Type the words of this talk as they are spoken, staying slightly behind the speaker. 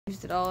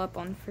Used it all up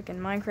on freaking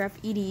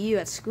Minecraft EDU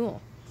at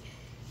school.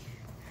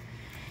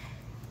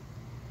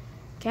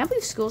 Can't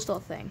believe school's still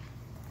a thing.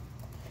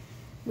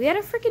 We had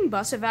a freaking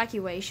bus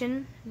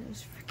evacuation. It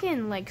was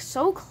freaking like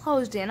so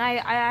closed in. I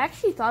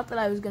actually thought that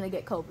I was gonna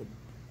get COVID.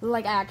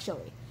 Like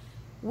actually,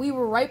 we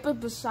were right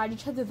beside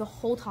each other the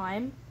whole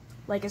time,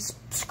 like as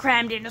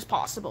crammed in as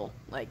possible.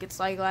 Like it's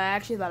like I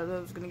actually thought I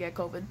was gonna get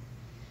COVID.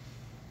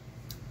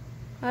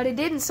 But it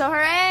didn't. So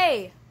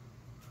hooray!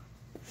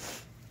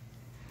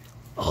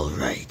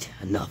 Alright,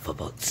 enough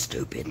about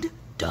stupid,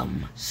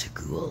 dumb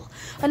school.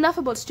 Enough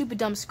about stupid,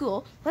 dumb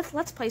school.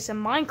 Let's play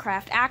some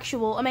Minecraft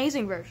actual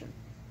amazing version.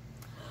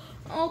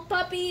 Oh,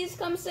 puppies,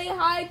 come say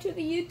hi to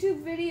the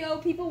YouTube video.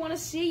 People want to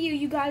see you.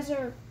 You guys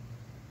are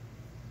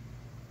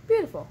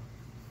beautiful.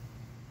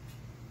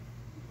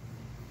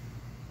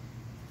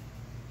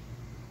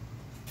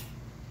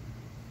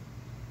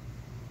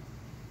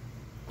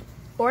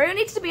 Oreo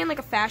needs to be in like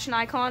a fashion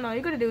icon. All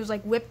you gotta do is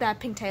like whip that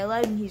pink tail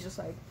out and he's just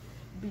like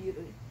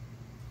beauty.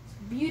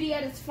 Beauty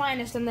at its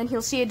finest, and then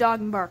he'll see a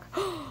dog and bark.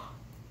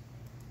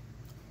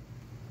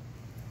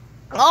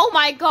 Oh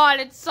my god,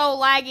 it's so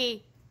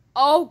laggy.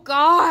 Oh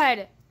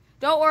god.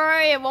 Don't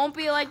worry, it won't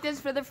be like this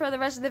for the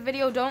rest of the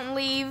video. Don't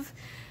leave.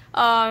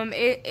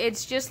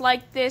 It's just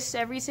like this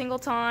every single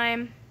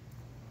time.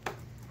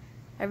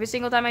 Every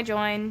single time I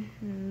join.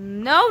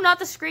 No, not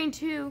the screen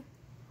too.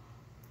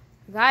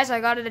 Guys, I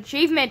got an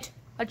achievement.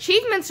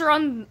 Achievements are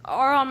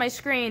on my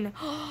screen.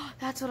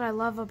 That's what I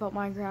love about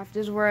Minecraft,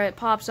 is where it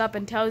pops up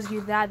and tells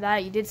you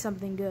that you did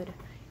something good.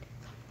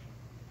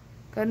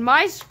 Good,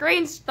 my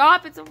screen,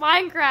 stop, it's a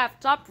Minecraft.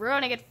 Stop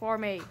ruining it for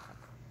me.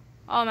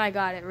 Oh my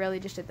god, it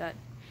really just did that.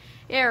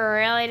 It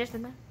really just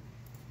did that.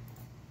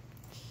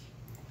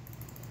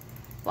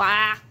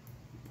 Wow.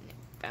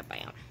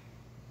 Bam.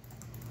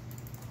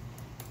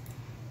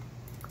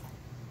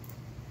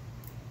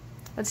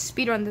 Let's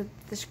speedrun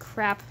this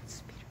crap.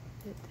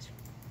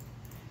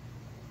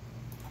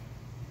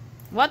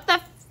 What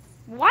the?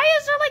 Why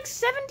is there like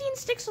 17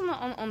 sticks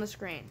on the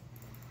screen?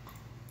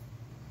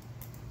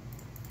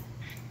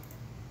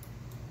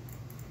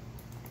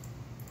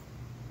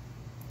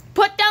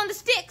 Put down the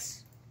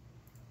sticks.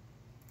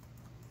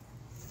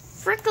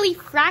 Frickly,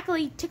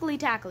 crackly, tickly,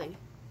 tackly.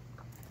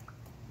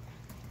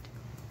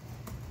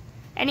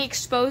 Any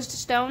exposed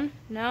stone?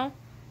 No.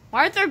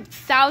 Why aren't there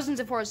thousands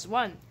of horses?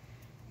 1,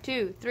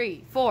 2,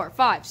 3, 4,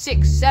 5,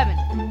 6,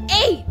 7,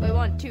 8. Wait,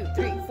 1, 2,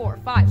 3, 4,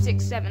 5,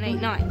 6, 7, 8,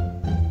 9.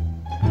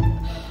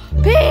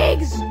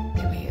 Pigs!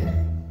 Come here.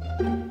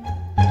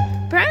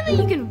 Apparently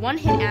you can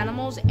one-hit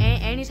animals,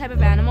 any type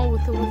of animal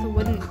with a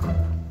wooden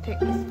pick.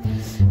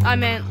 I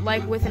meant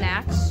like with an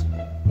axe.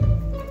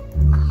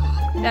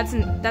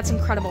 That's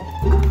incredible.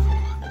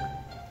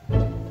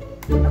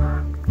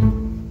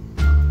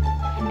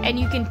 And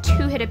you can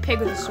two-hit a pig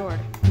with a sword.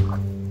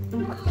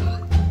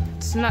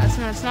 It's not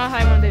how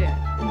I want to do it.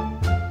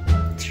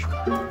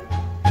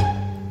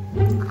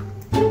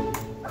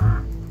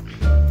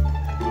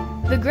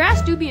 The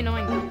grass do be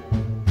annoying though.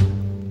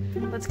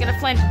 Let's get a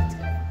flint.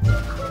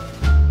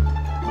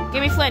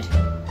 Give me flint.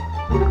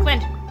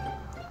 Flint.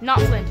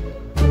 Not flint.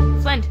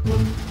 Flint.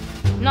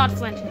 Not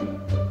flint.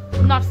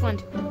 Not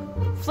flint.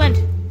 Flint.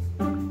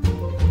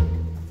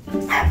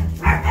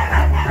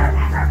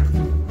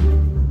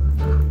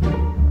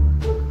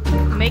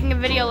 I'm making a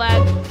video,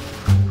 lad.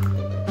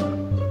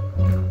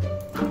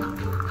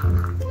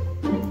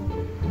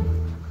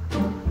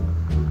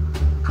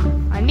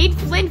 I need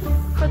flint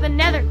for the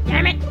nether.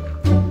 Damn it.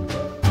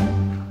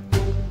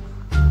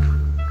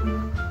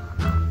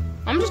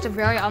 I'm just a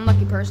very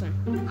unlucky person.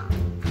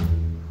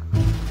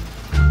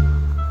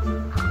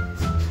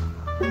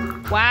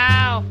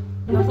 Wow.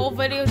 The whole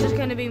video is just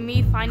going to be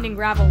me finding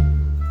gravel.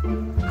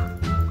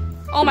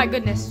 Oh my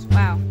goodness.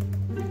 Wow.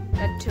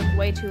 That took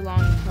way too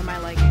long for my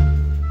liking.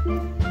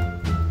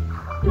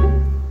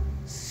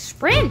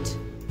 Sprint!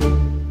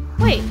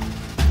 Wait.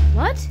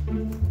 What?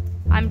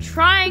 I'm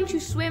trying to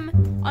swim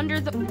under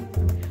the...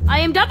 I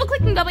am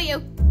double-clicking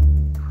W.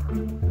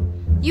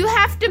 You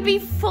have to be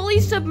fully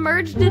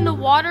submerged in the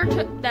water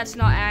to... That's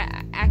not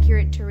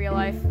accurate to real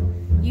life.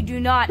 You do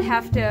not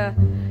have to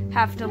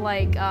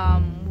like,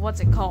 what's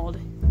it called?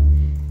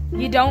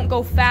 You don't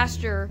go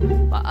faster. You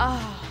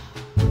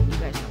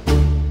guys know.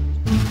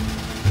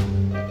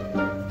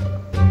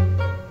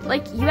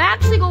 Like, you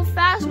actually go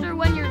faster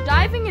when you're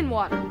diving in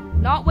water,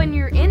 not when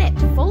you're in it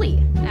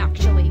fully,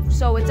 actually.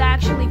 So it's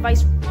actually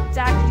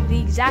the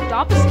exact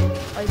opposite,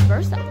 vice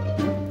versa.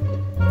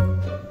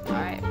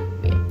 Alright,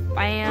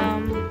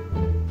 bam.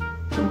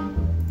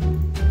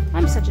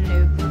 I'm such a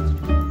noob.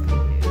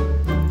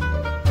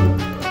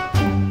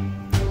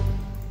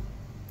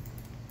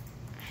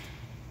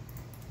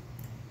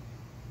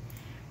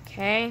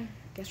 Okay,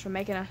 guess we're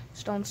making a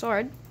stone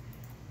sword.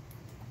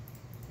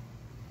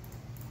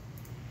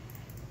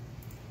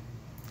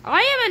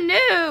 I am a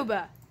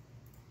noob!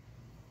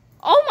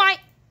 Oh my...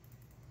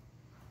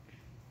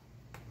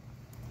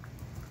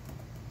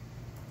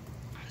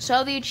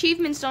 So the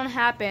achievements don't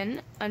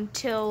happen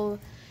until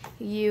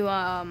you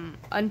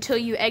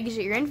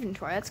exit your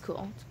inventory. That's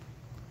cool.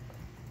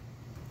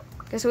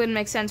 Guess it wouldn't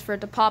make sense for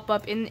it to pop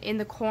up in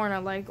the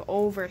corner, like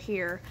over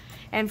here,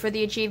 and for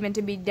the achievement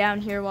to be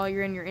down here while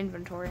you're in your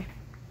inventory.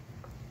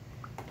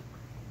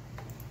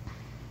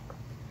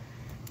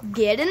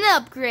 Get an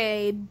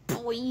upgrade,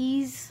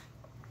 boys.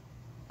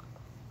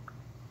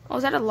 Oh,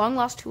 is that a long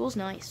lost tools?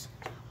 Nice.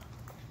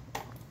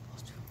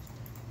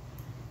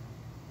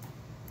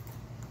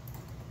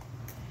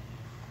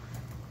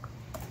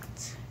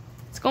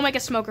 Let's go make a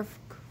smoker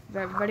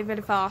very,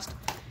 very fast.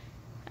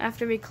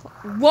 After we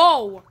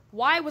whoa!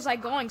 Why was I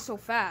going so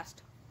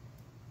fast?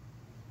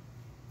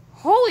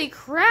 Holy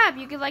crap,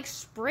 you could like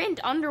sprint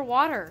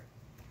underwater.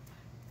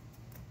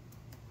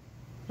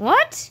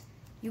 What?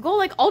 You go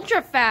like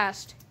ultra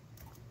fast.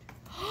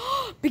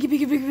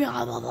 Biggie.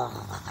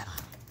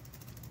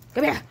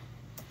 Come here.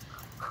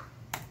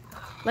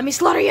 Let me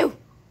slaughter you.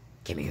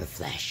 Give me your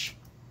flesh.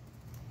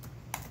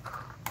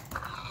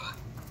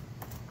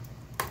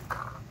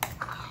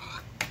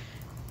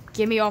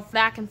 Give me your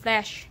fucking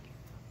flesh.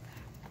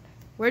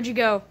 Where'd you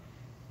go?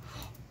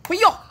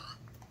 Yo!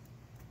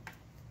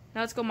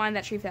 Now let's go mine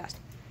that tree fast.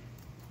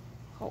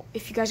 Oh,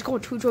 if you guys are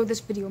going to enjoy this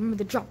video, remember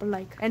to drop a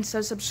like and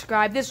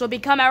subscribe. This will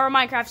become our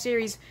Minecraft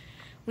series.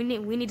 We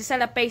need to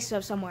set up base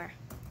somewhere.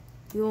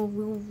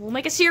 We'll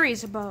make a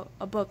series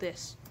about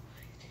this.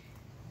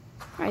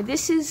 Alright,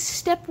 this is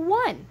step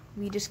 1.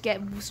 We just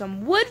get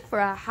some wood for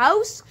our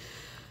house.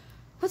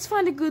 Let's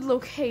find a good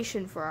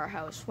location for our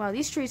house. Wow,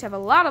 these trees have a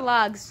lot of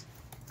logs.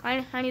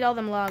 I need all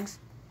them logs.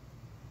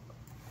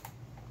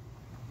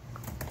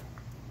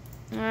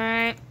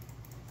 Alright.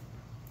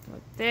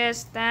 Like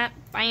this, that,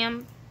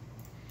 bam.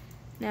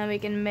 Now we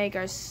can make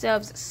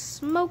ourselves a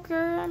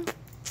smoker.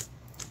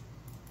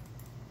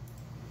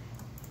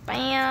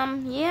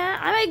 Bam. Yeah,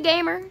 I'm a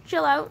gamer.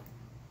 Chill out.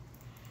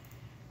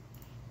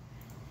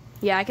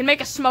 Yeah, I can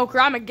make a smoker.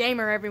 I'm a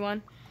gamer,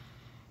 everyone.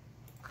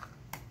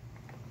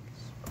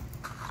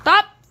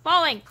 Stop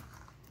falling.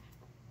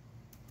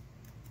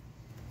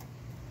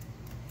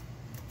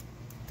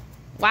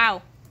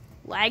 Wow.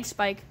 Lag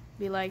spike.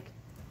 Be like.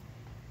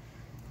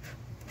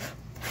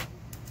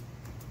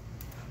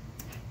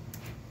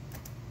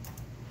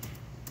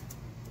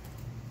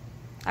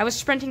 I was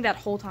sprinting that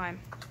whole time.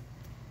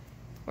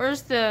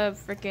 Where's the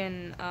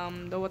freaking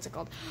what's it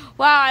called?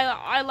 Wow,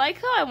 I like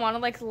how I want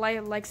to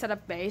like set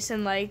up base,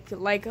 and like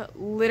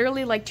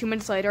literally like 2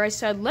 minutes later I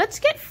said, let's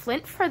get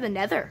flint for the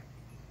nether.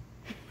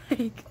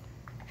 like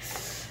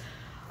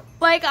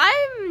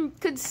I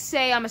could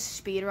say I'm a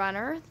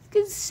speedrunner,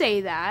 could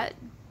say that,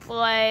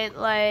 but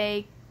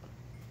like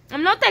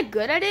I'm not that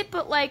good at it,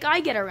 but like I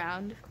get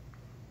around.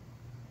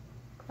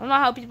 I don't know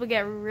how people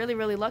get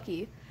really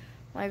lucky.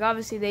 Like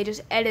obviously they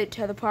just edit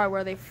to the part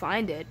where they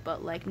find it,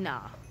 but like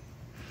nah.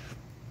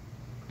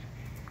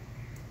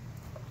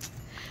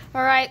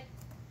 Alright.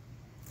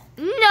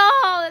 No,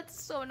 that's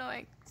so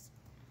annoying.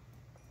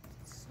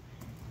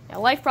 Yeah,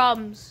 life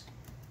problems.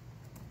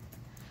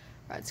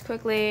 Alright, let's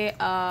quickly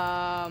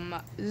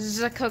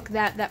cook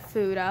that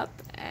food up,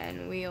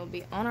 and we'll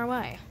be on our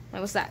way. Wait,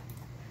 what's that?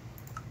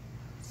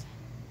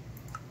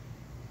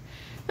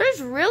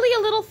 There's really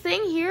a little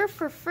thing here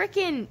for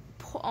frickin'.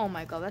 Oh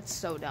my god, that's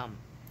so dumb.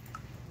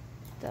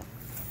 Get the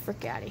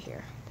frick out of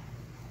here.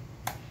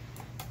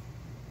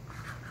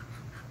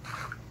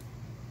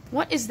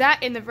 What is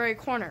that in the very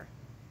corner?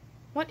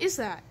 What is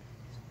that?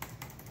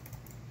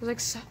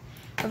 There's like,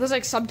 are those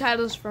like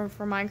subtitles for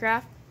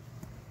Minecraft?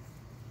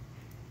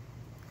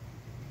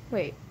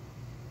 Wait.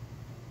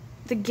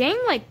 The game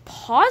like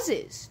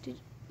pauses.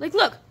 Like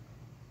look.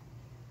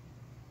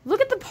 Look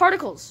at the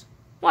particles.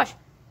 Watch.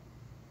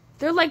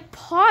 They're like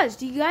paused.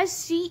 Do you guys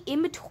see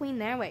in between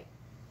there? Wait.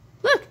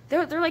 Look,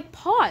 they're like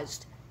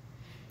paused.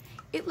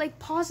 It like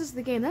pauses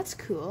the game. That's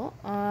cool.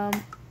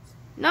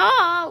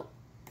 No.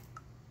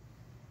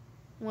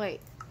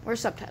 Wait, where's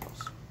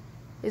subtitles?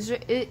 Is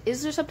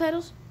there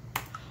subtitles?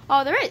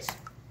 Oh, there is.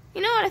 You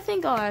know what? I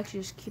think I'll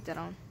actually just keep that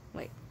on.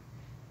 Wait.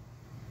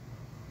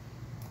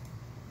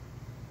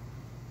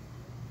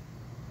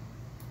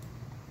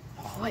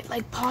 Oh, it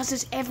like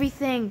pauses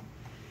everything.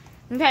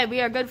 Okay,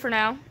 we are good for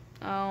now.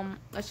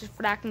 Let's just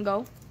frack and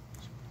go.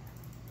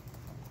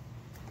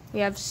 We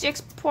have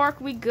 6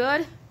 pork. We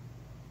good?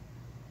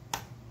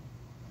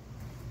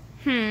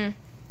 Huh.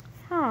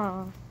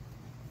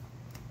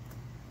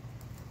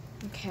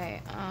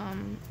 Okay,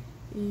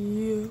 yeah.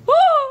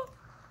 Woo!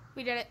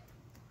 We did it.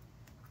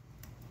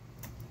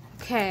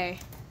 Okay.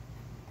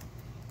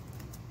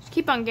 Just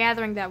keep on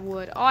gathering that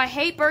wood. Oh, I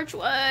hate birch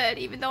wood,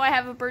 even though I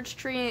have a birch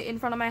tree in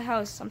front of my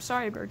house. I'm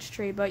sorry, birch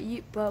tree, but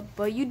you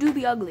do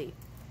be ugly.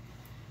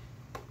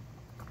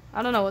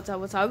 I don't know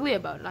what's ugly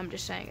about it. I'm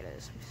just saying it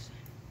is.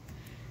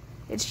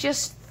 It's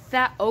just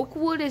that oak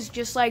wood is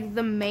just like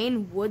the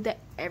main wood that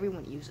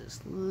everyone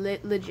uses.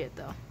 Legit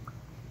though.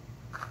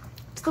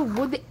 It's the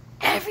wood that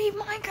every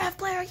Minecraft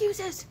player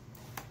uses.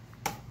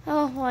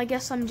 Oh, well, I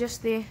guess I'm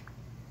just the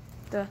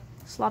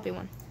sloppy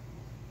one.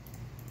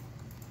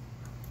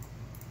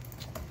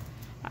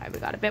 Alright, we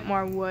got a bit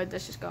more wood.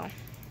 Let's just go.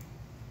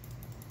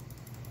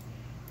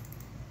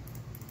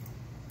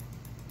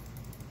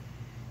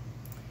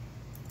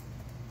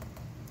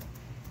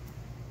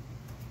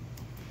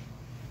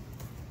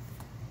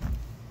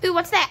 Ooh,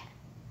 what's that?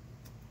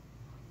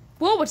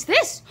 Whoa, what's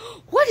this?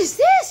 What is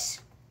this?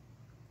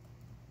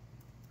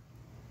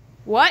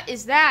 What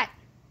is that?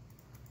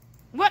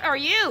 What are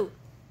you?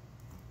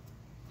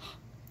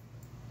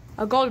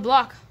 A gold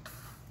block.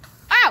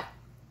 Ow!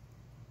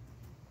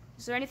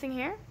 Is there anything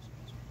here?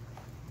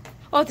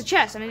 Oh, it's a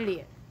chest. I'm an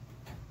idiot.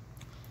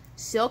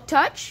 Silk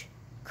touch.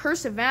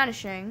 Curse of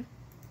vanishing.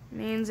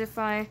 Means if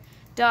I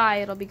die,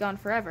 it'll be gone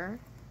forever.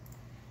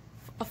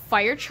 A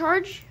fire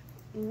charge?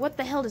 What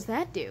the hell does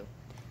that do?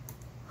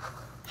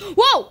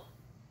 Whoa!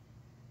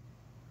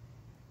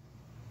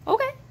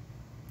 Okay.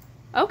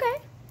 Okay.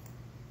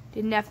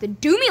 Didn't have to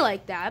do me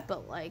like that,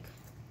 but like...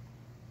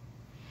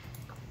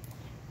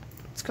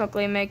 Let's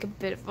quickly make a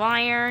bit of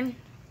iron.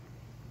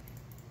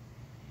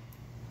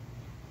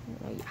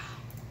 Oh, yeah.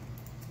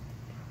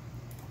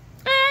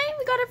 Alright,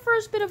 we got our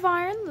first bit of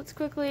iron. Let's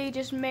quickly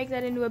just make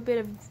that into a bit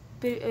of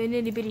an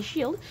itty bitty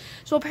shield.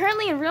 So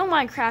apparently in real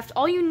Minecraft,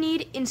 all you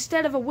need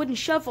instead of a wooden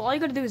shovel, all you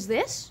gotta do is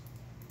this.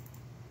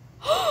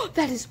 Oh,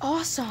 that is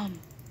awesome.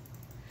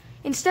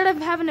 Instead of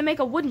having to make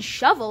a wooden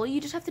shovel, you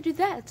just have to do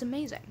that. It's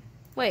amazing.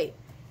 Wait,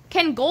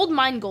 can gold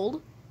mine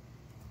gold?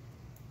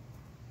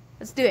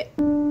 Let's do it.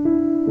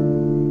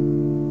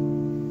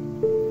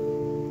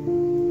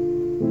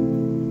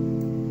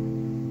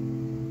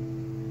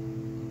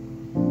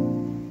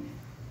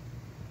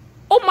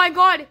 Oh my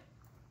god!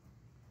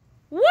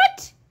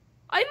 What?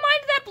 I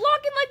mined that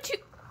block in like 2...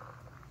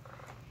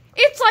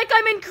 It's like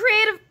I'm in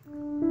creative...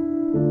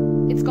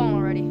 It's gone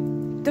already.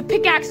 The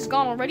pickaxe is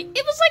gone already.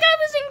 It was like I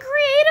was in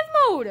creative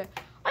mode.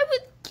 I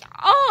would...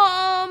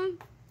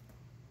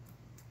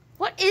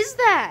 What is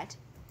that?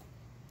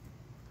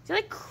 Is it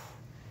like...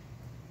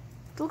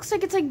 It looks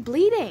like it's like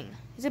bleeding.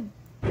 Is it...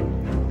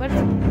 What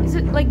is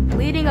it like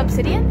bleeding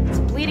obsidian? It's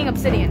bleeding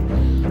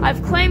obsidian.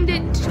 I've claimed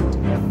it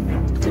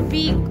to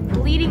be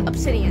bleeding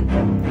obsidian.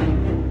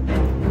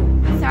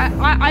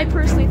 I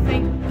personally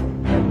think...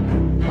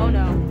 Oh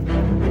no.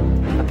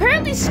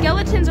 Apparently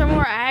skeletons are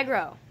more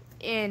aggro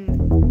and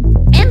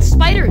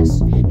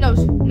spiders.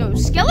 No,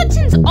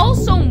 skeletons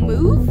also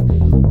move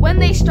when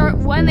they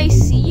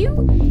see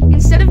you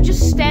instead of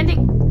just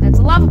standing. That's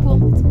a lava pool.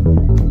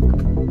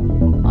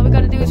 All we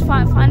gotta do is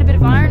find a bit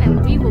of iron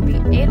and we will be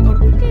okay.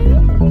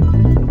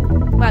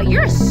 Wow,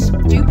 you're a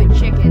stupid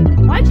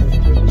chicken. Why'd you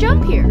think you could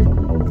jump here?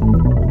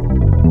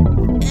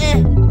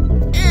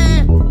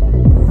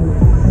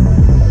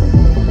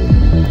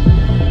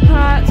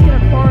 Let's get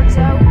our cords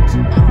out.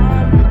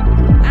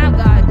 Oh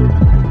god.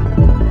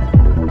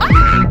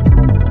 Ah!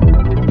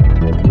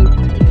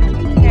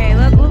 Okay,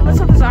 let's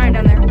hope there's iron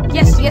down there.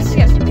 Yes.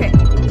 Okay.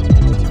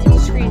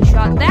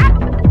 Screenshot that.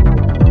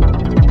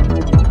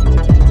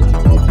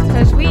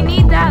 Because we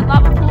need that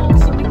lava pool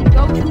so we can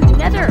go to the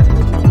nether.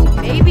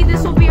 Maybe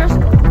this will be our...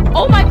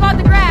 Oh my god,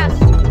 the grass!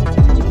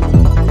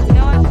 You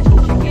know what,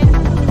 chicken?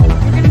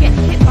 You're gonna get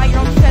hit by your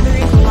own feather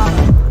into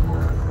lava.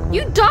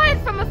 You died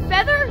from a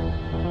feather?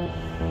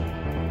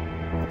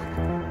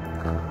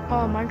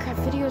 Oh, Minecraft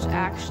videos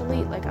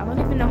actually, like, I don't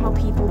even know how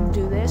people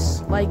do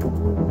this, like,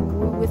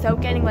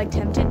 without getting, like,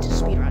 tempted to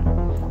speedrun.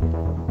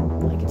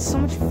 Like, it's so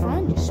much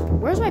fun. Just,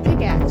 where's my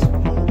pickaxe?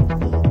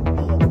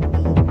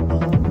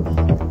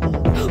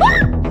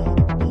 Ah!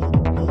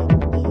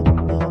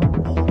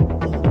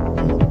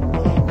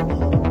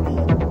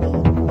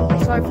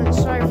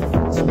 Sorry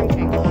for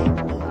screeching.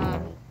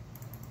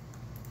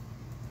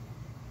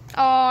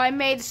 Oh, I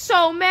made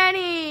so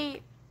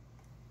many!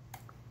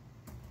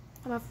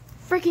 I'm a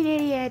freaking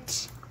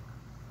idiot.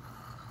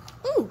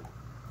 Ooh.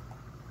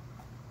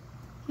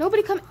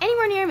 Nobody come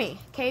anywhere near me,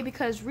 okay?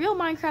 Because real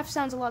Minecraft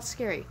sounds a lot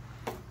scary.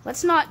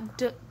 Let's not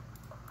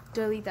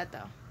delete that,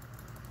 though.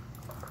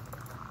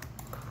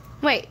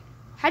 Wait,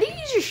 how do you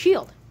use your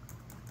shield?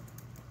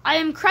 I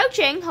am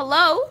crouching.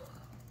 Hello?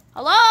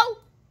 Hello?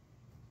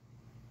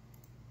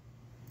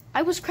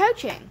 I was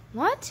crouching.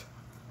 What?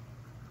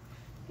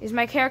 Is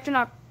my character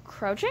not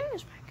crouching?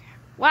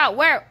 Wow,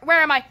 where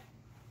am I?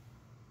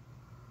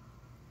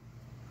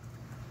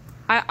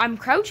 I'm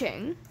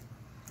crouching.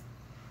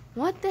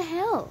 What the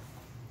hell?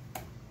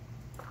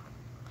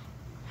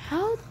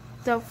 How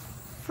the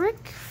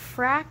frick,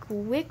 frack,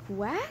 wick,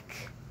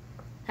 whack?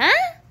 Huh?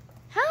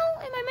 How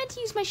am I meant to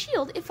use my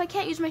shield if I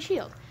can't use my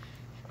shield?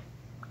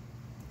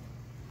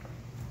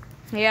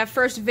 Yeah,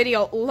 first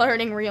video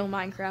learning real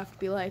Minecraft.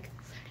 Be like,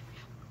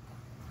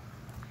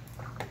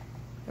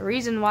 the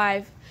reason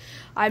why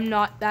I'm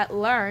not that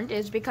learned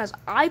is because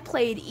I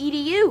played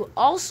EDU,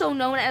 also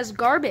known as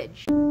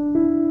garbage.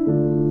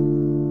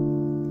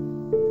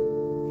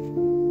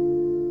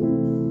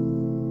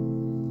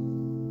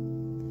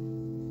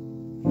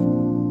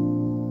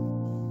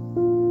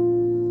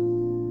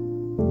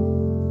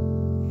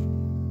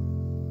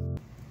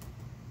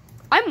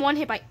 I'm one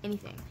hit by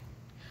anything.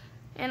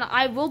 And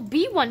I will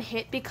be one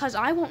hit because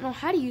I won't know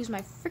how to use my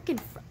freaking...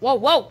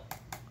 Whoa.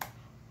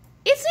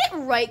 Is it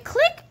right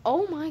click?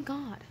 Oh my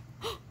god.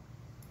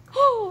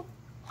 Oh.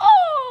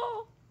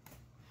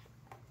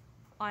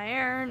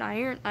 Iron.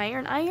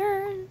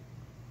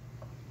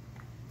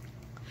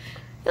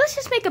 Let's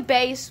just make a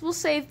base. We'll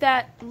save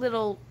that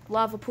little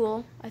lava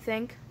pool, I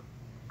think.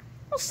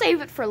 We'll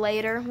save it for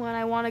later when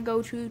I want to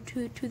go to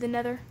the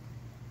nether.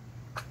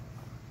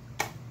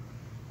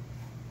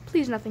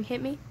 Please nothing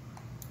hit me.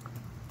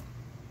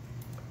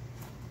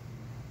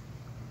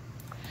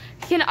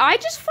 Can I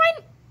just find...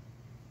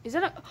 Is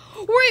that a...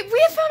 Wait,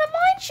 we have found a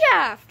mine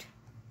shaft!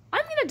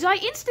 I'm gonna die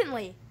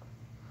instantly.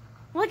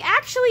 Like,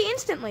 actually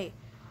instantly.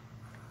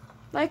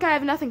 Like, I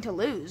have nothing to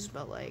lose,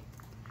 but like...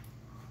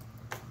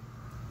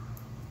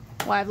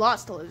 Well, I have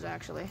lots to lose,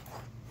 actually.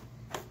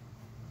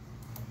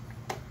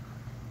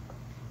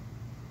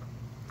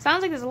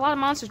 Sounds like there's a lot of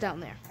monsters down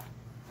there.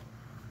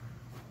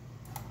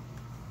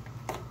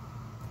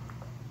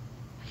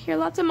 I hear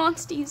lots of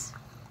monsties.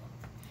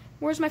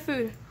 Where's my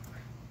food?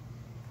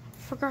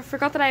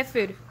 Forgot that I have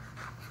food.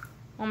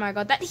 Oh my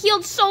god, that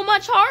healed so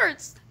much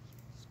hearts!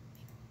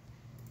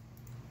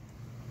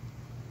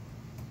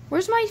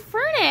 Where's my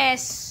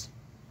furnace?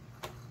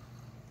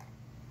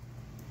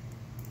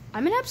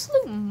 I'm an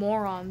absolute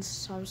moron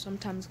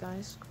sometimes,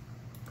 guys.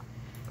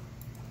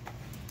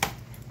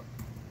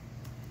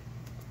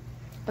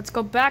 Let's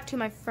go back to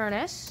my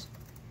furnace.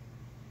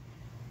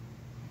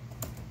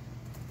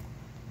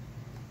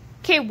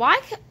 Okay,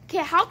 why? Okay,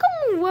 how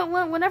come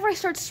whenever I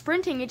start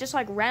sprinting, it just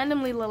like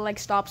randomly like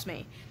stops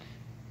me?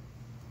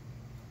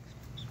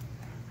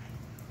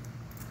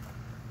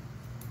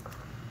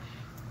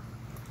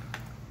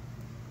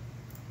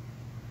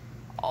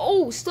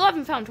 Oh, still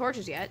haven't found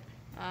torches yet.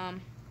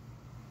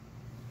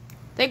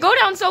 They go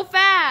down so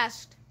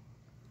fast.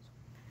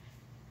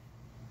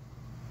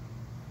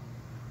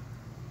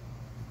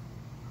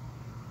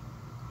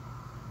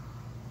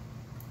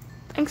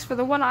 Thanks for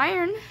the 1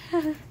 iron.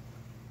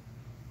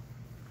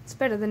 It's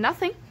better than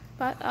nothing,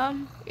 but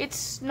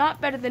it's not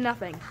better than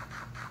nothing.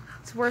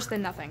 It's worse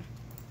than nothing.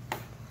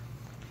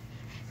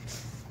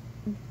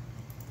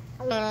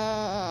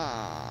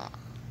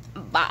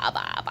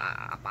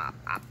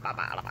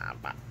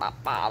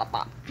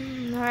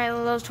 Alright,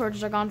 those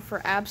torches are gone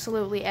for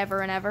absolutely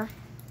ever and ever.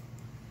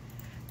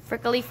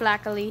 Frickly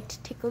flackly,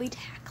 tickly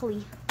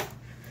tackly.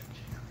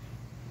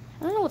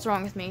 I don't know what's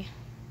wrong with me.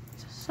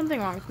 There's something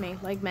wrong with me,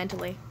 like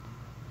mentally.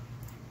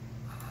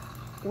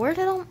 Where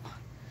did all...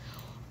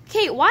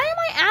 Okay, why am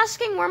I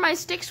asking where my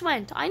sticks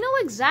went? I know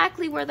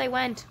exactly where they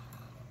went.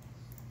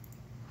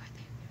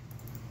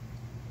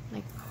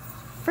 Like,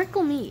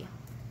 frickle me.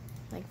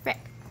 Like, frick.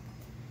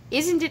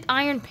 Isn't it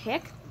iron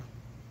pick?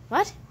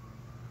 What?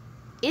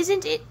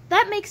 Isn't it?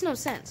 That makes no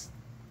sense.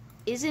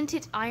 Isn't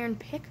it iron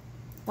pick?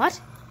 What?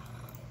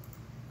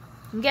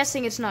 I'm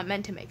guessing it's not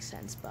meant to make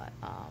sense, but,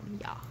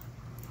 yeah.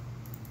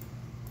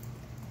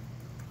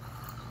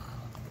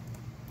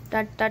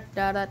 Da da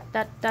da da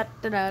da da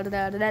da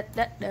da da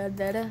da da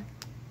da da.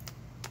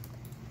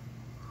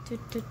 Dun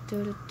dun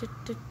dun dun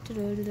dun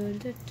dun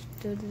dun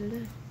dun dun.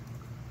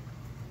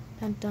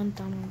 Dun dun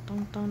dun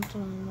dun dun.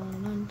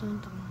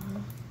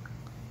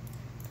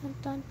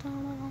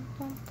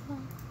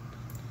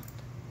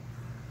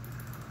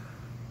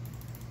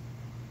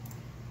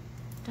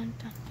 Dun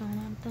dun dun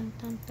dun dun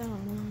dun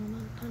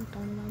dun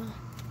dun dun.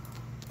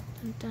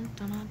 Dun dun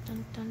dun dun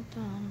dun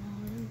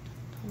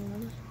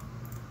dun.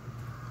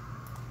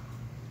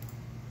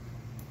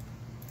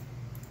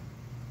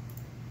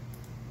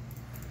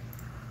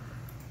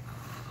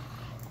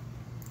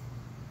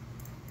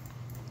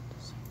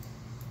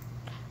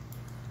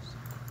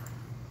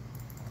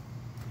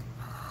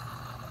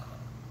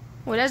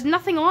 Well, there's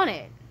nothing on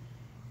it.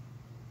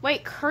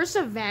 Wait, Curse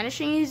of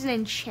Vanishing is an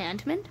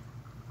enchantment?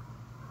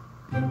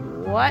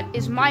 What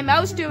is my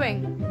mouse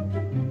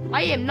doing?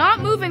 I am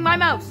not moving my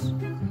mouse.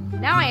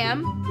 Now I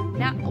am.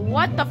 Now,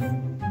 what the f...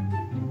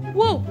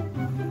 Whoa!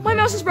 My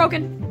mouse is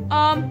broken.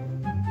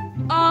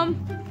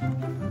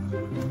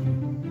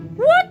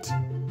 What?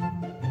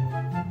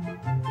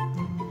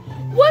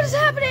 What is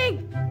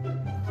happening?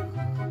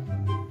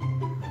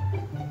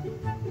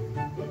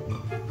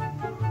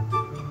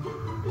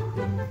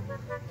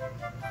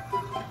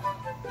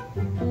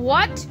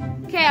 What?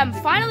 Okay, I'm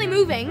finally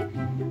moving.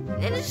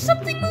 And there's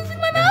something moving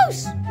my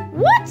mouse.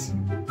 What?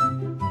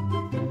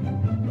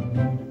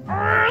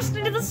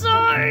 Stay to the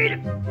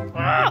side.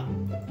 Ah.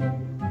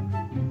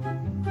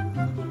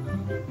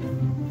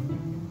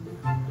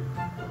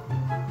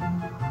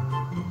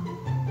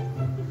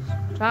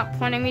 Stop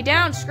pointing me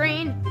down,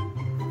 screen.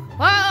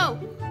 Whoa.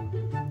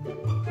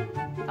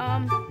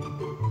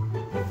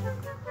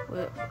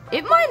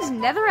 It mines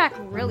netherrack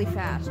really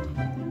fast.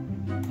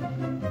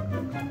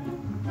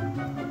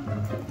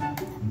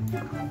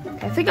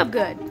 I think I'm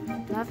good.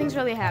 Nothing's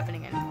really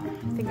happening anymore.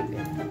 I think I'm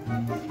good.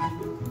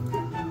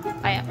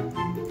 I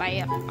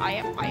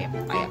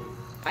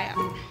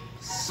am.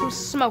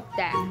 Smoke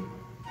that.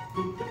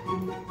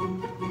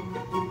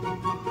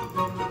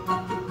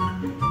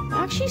 I'm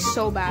actually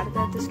so bad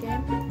at this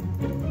game.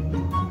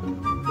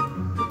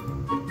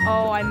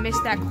 Oh, I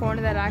missed that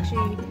corner that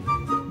actually...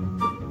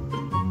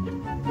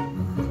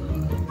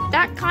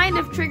 That kind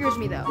of triggers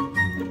me, though.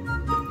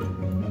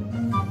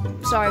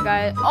 Sorry,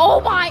 guys. Oh,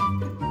 my...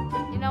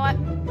 You know what?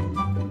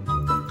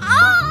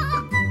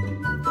 Ah!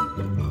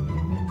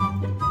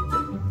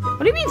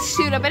 What do you mean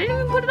suit up? I didn't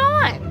even put it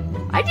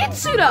on. I did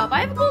suit up.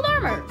 I have gold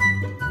armor.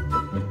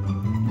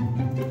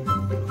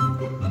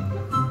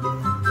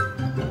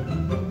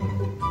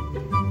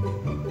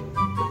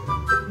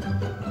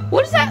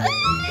 What is that?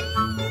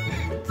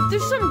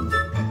 There's some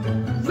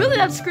really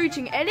loud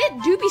screeching, and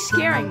it do be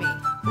scaring me.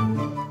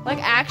 Like,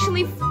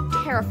 actually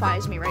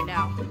terrifies me right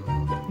now.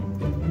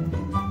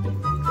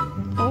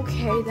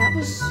 Okay, that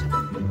was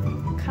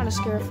kind of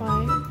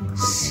scarifying.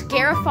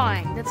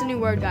 Scarifying. That's a new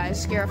word,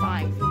 guys.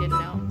 Scarifying, if you didn't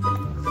know.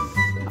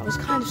 That was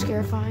kind of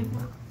scarifying.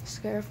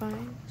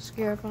 Scarifying.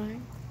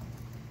 Scarifying.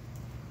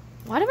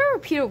 Why do I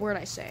repeat a word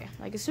I say?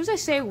 Like, as soon as I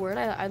say a word,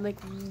 I like,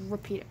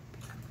 repeat it.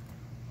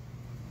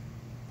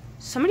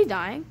 Somebody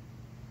dying?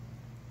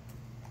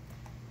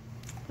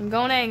 I'm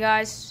going in,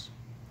 guys.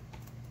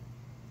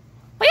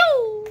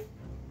 Whee!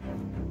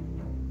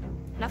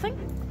 Nothing?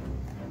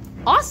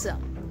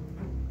 Awesome.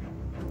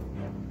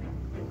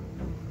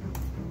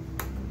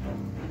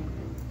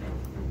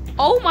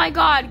 Oh my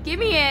god, give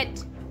me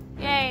it.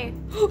 Yay.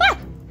 Ah!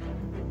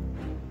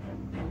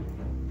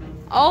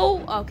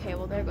 Oh, okay,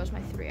 well there goes my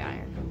 3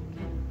 iron.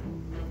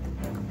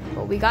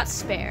 But we got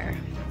spare.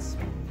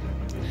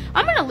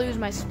 I'm gonna lose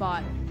my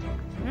spot.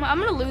 I'm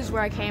gonna lose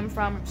where I came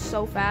from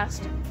so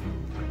fast.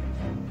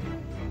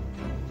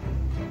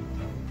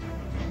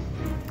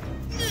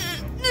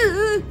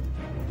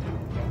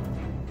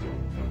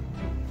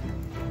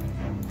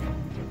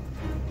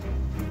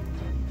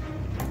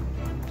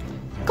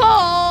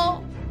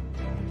 Cole!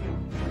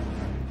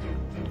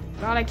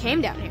 God, I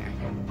came down here.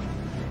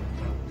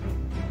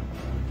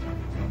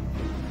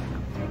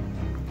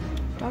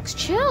 Dogs,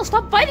 chill.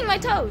 Stop biting my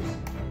toes.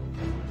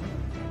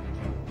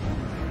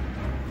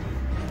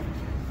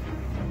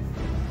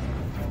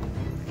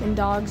 And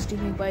dogs do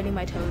be biting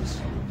my toes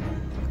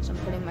because I'm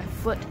putting my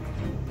foot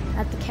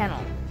at the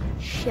kennel.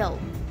 Chill.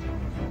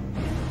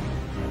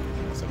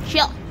 I said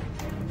chill.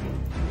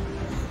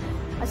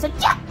 I said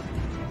yeah.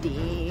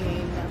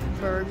 Ding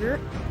burger.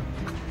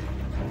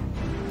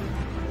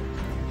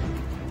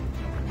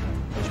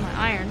 There's my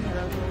iron that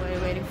I was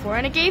really waiting for,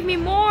 and it gave me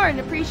more an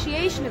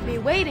appreciation of me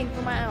waiting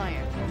for my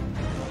iron.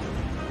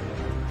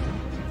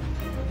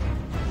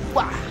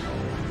 Wow.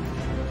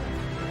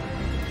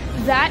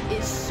 That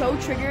is so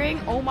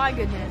triggering. Oh my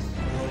goodness.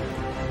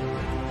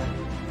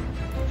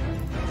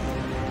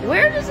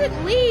 Where does it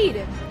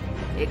lead?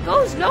 It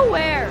goes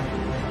nowhere.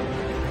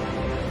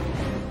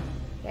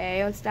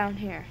 Okay, what's down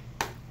here?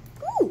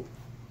 Ooh.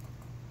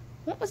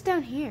 What was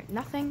down here?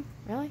 Nothing?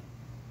 Really?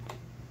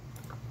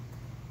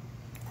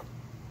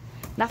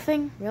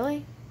 Nothing?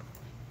 Really?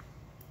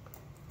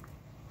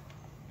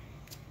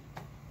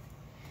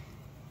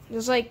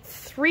 There's like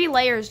 3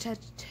 layers to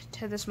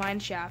this mine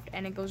shaft,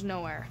 and it goes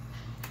nowhere.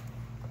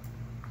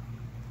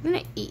 I'm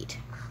gonna eat.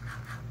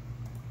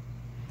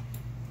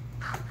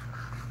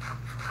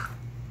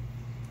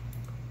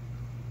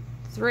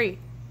 Three,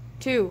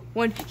 2,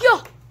 1,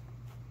 yeah!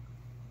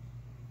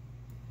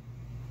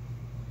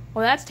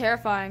 Well, that's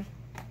terrifying.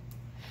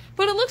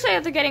 But it looks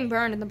like they're getting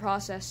burned in the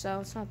process, so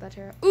it's not that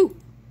terrible. Ooh!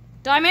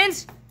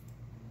 Diamonds!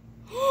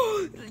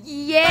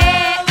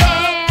 Yeah! We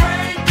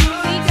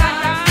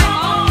got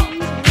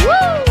diamonds! Woo!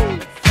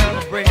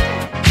 We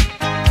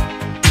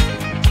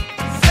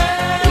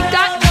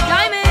got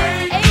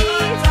diamonds!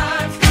 Hey!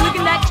 Look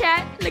at that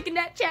chat! Look at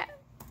that chat!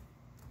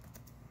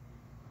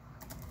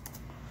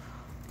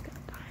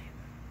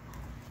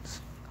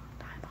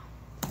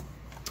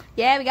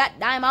 Yeah, we got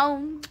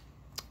diamonds.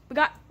 We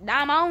got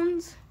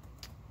diamonds.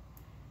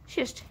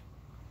 Just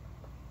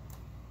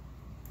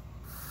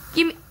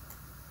give me.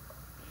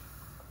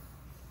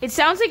 It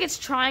sounds like it's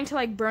trying to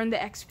like burn the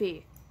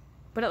XP,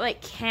 but it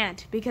like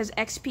can't because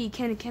XP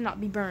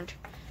cannot be burned.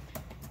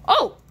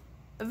 Oh,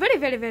 very.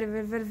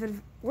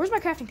 Where's my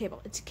crafting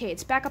table? It's okay.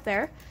 It's back up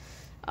there.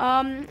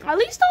 At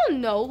least I'll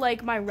know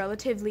like my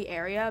relatively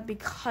area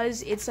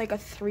because it's like a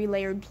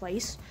 3-layered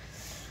place.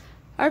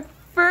 Our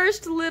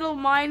first little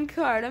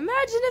minecart. Imagine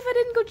if I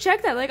didn't go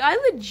check that. Like, I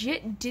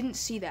legit didn't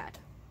see that.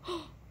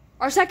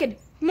 Our second.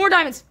 More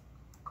diamonds.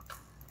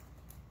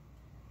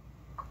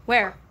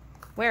 Where?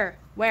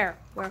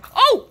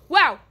 Oh,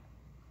 wow.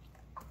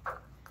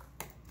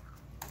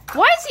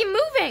 Why is he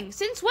moving?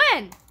 Since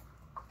when?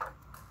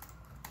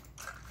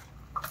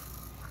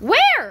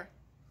 Where?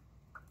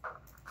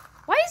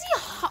 Why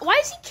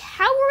is he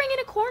cowering in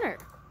a corner?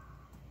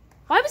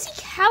 Why was he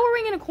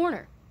cowering in a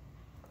corner?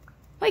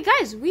 Wait,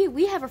 guys,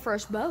 we have our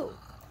first bow.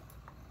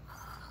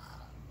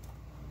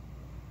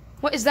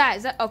 What is that?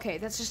 Is that okay?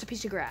 That's just a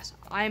piece of grass.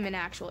 I am an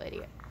actual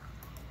idiot.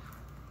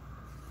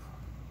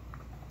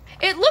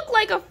 It looked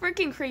like a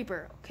freaking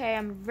creeper. Okay,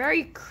 I'm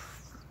very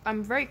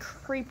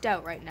creeped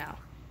out right now.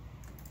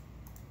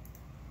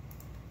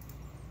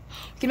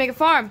 We can make a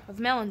farm of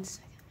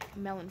melons. A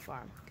melon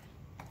farm.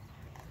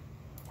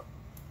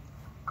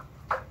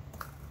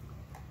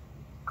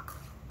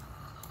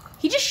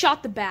 He just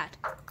shot the bat.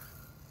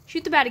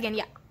 Shoot the bat again,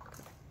 yeah.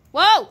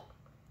 Whoa!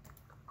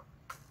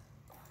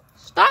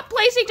 Stop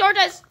placing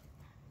torches!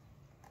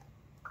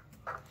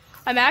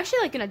 I'm actually,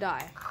 like, gonna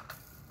die.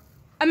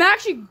 I'm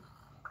actually...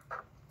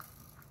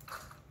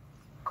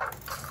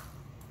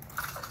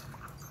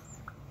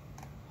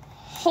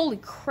 Holy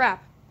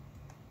crap.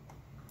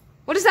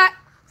 What is that?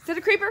 Is that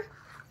a creeper?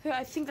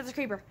 I think that's a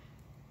creeper.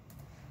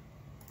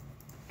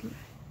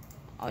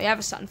 Oh, you have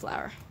a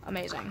sunflower.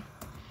 Amazing.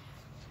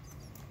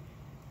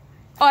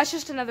 Oh, it's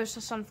just another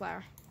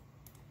sunflower.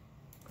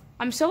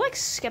 I'm so, like,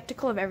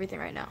 skeptical of everything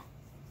right now.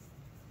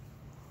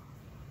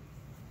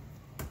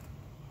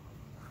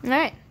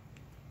 Alright.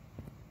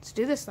 Let's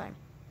do this thing.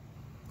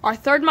 Our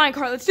third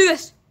minecart. Let's do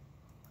this.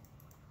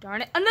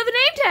 Darn it. Another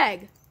name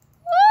tag.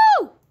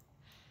 Woo!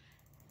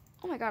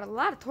 Oh my god, a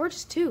lot of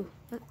torches, too.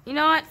 You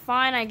know what?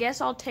 Fine, I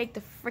guess I'll take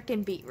the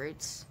frickin'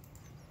 beetroots.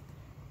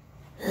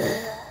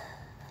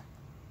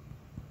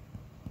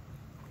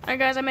 Alright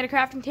guys, I made a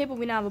crafting table.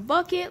 We now have a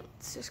bucket.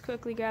 Let's just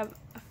quickly grab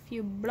a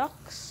few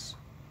blocks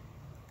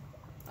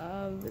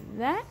of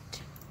that.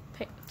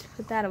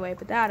 Put that away,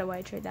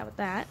 trade that with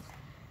that.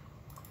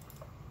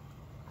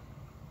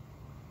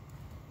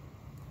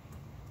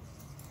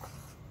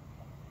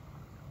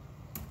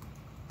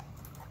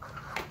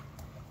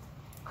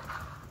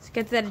 Let's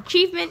get to that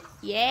achievement.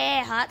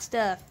 Yeah, hot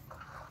stuff.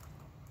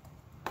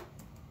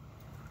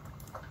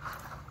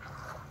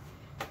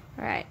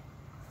 Alright.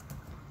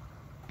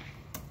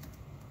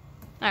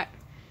 Alright.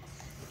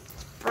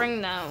 Let's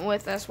bring them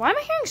with us. Why am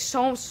I hearing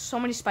so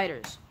many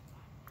spiders?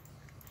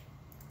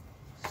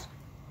 So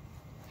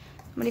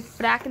many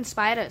fracking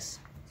spiders.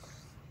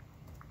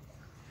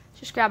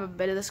 Just grab a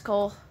bit of this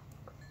coal.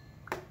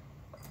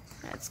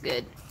 That's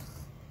good.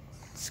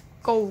 Let's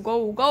go,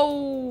 go,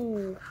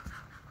 go.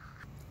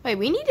 Wait,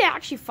 we need to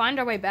actually find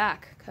our way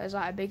back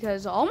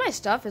because all my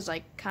stuff is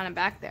like kind of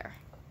back there.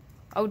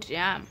 Oh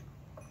damn.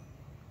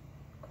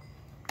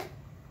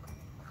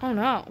 Oh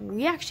no,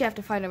 we actually have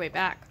to find our way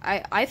back.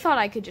 I thought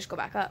I could just go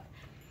back up.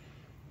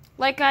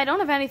 Like, I don't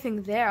have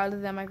anything there other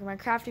than my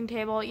crafting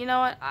table. You know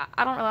what?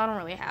 I don't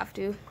really have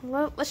to.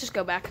 Let's just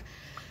go back.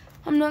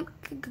 I'm not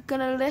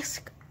gonna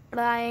risk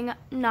dying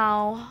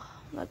now.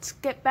 Let's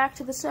get back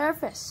to the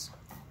surface.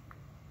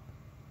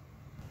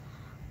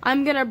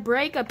 I'm gonna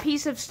break a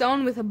piece of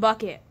stone with a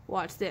bucket.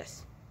 Watch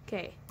this.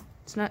 Okay,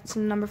 it's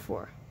number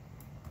 4.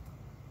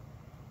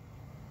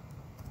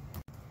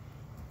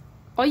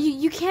 Oh,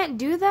 you can't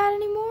do that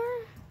anymore?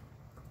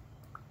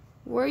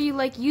 Where you,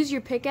 like, use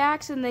your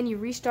pickaxe and then you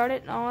restart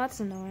it? Oh, that's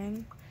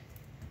annoying.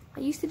 I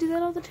used to do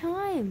that all the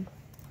time.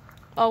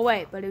 Oh,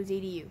 wait, but it was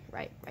EDU.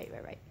 Right.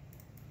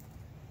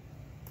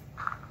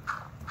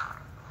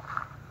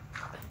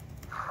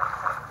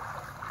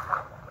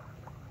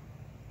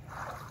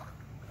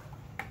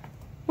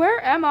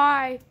 Where am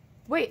I?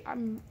 Wait,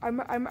 I'm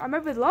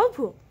over the lava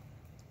pool.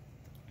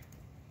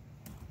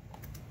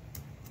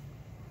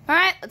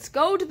 Alright, let's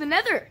go to the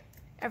nether,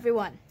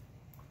 everyone.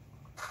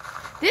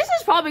 This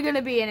is probably going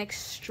to be an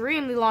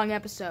extremely long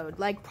episode.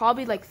 Like,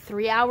 probably like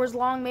 3 hours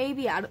long,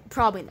 maybe.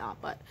 Probably not,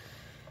 but...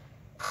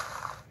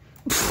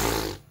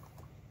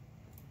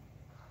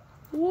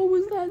 What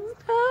was that sound?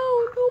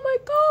 Oh my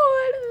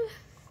god!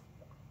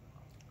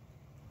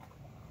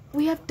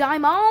 We have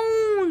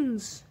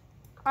diamonds!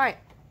 Alright.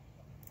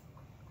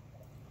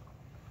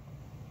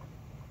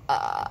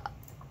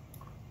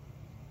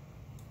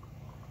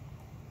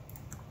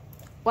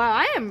 Wow,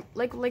 I am,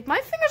 like my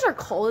fingers are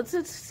cold.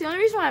 It's the only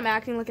reason why I'm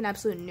acting like an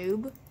absolute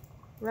noob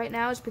right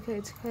now is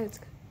because it's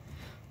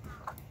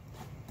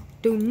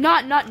do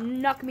not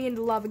knock me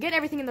into lava. Get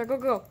everything in there. Go,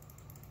 go.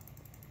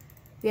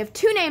 We have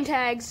 2 name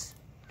tags.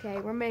 Okay,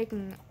 we're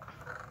making...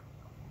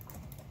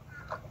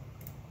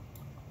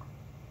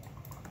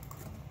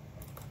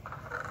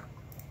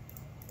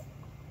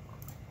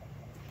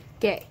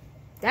 Okay,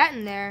 that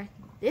in there.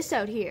 This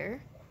out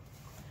here.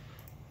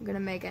 I'm gonna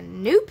make a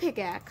new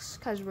pickaxe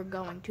because we're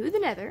going to the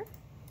nether.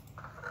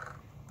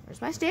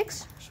 Where's my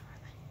sticks?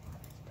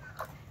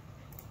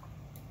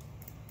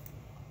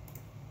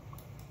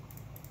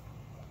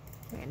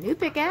 Make a new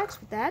pickaxe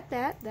with that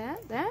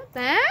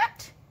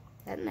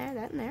in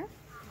there.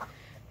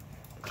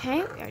 Okay,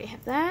 we already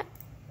have that.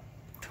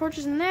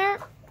 Torches in there.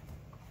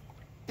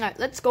 Alright,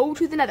 let's go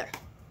to the nether.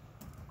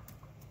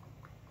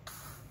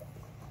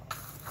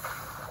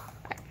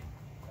 Right.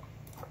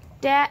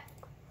 Dat.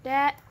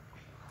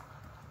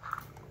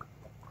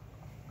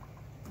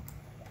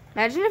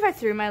 Imagine if I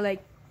threw my,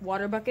 like,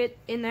 water bucket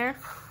in there.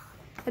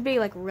 That'd be,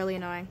 like, really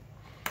annoying.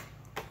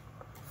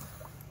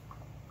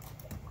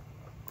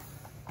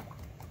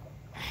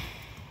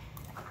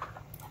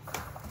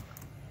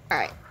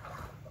 Alright.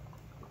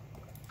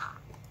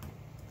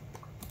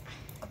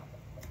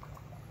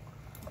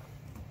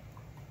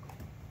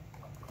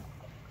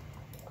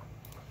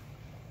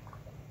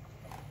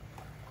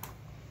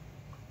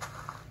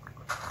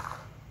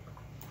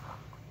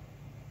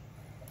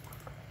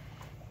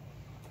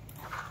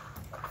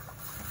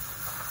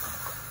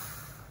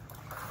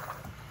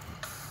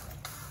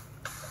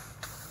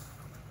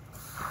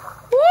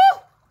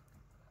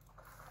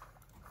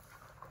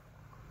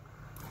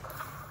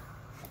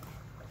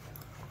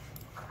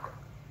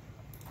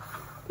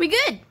 We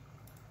good?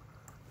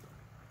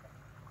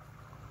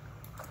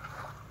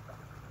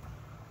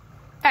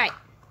 Alright.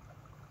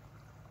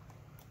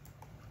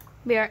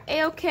 We are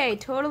A-okay.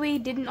 Totally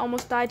didn't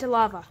almost die to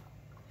lava.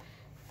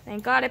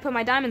 Thank God I put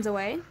my diamonds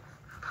away.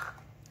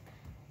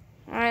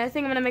 Alright, I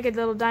think I'm gonna make a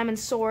little diamond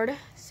sword,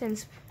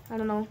 since I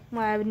don't know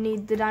why I would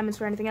need the diamonds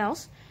for anything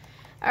else.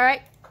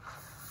 Alright.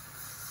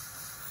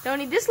 Don't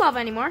need this lava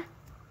anymore.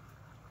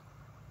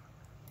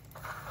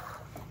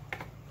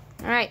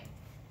 Alright.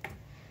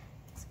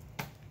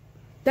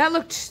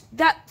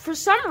 That for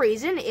some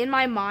reason, in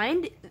my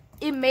mind,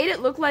 it made it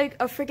look like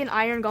a freaking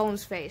iron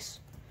golem's face.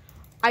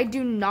 I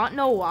do not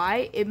know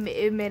why it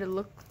made it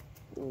look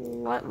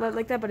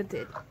like that, but it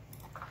did.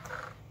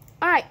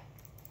 Alright.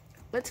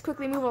 Let's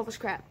quickly move all this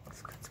crap.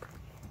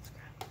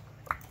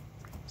 Do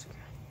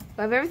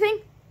I have everything?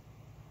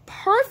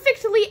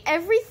 Perfectly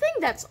everything?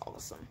 That's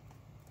awesome.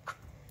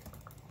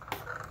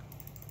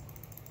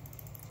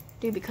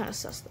 Dude, be kind of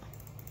sus, though.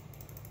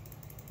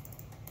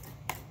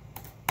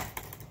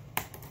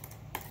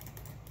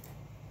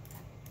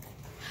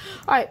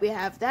 Alright, we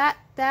have that,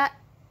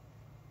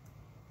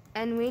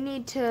 and we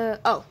need to,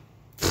 oh,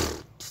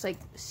 just like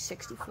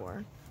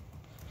 64.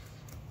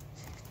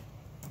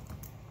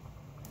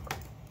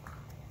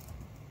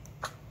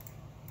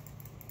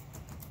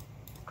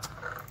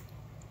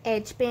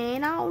 It's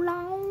been a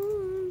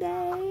long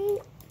day.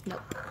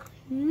 Nope.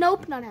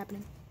 Nope, not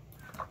happening.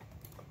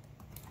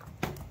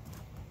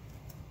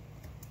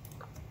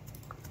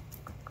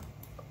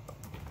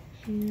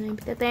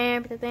 Put that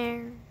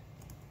there.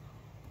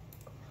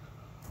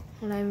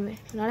 And I'm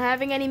not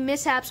having any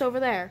mishaps over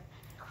there.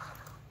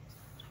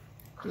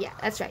 Yeah,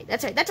 that's right.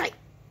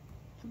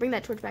 Bring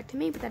that torch back to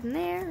me, put that in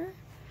there.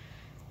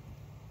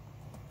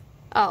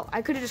 Oh,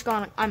 I could have just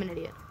gone, I'm an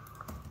idiot.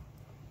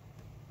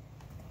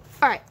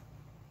 Alright.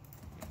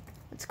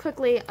 Let's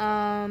quickly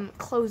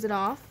close it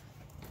off.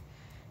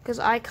 Because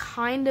I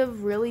kind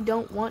of really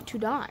don't want to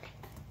die.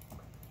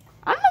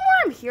 I don't know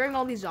where I'm hearing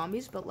all these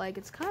zombies, but like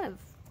it's kind of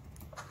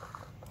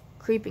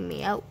creeping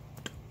me out.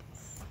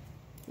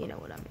 You know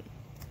what I mean.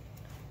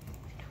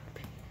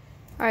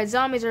 Alright,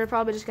 zombies are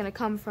probably just gonna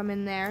come from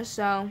in there,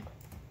 so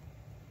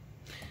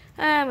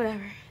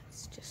whatever.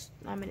 It's just,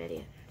 I'm an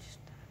idiot.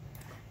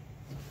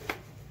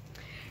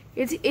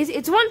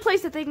 It's one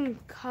place that they can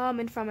come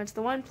in from. It's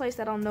the one place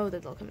that I'll know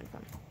that they'll come in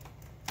from.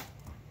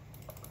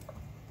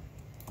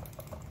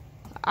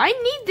 I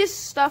need this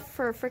stuff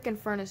for frickin'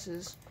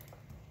 furnaces.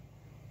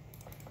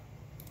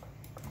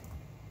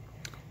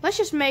 Let's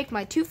just make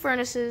my 2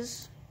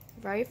 furnaces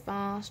very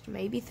fast.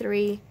 Maybe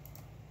 3.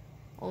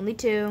 Only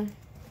 2.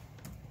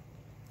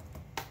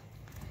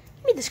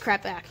 Give me this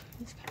crap back.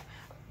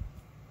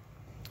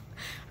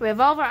 We have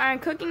all of our iron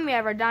cooking. We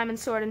have our diamond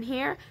sword in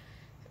here.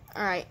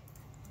 Alright.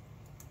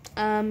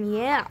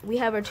 Yeah. We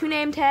have our 2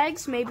 name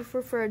tags. Maybe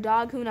for a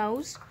dog. Who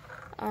knows?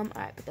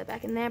 Alright. Put that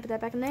back in there. Put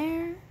that back in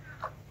there.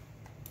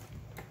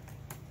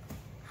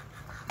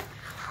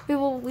 We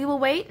will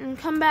wait and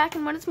come back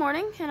and when it's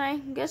morning. And I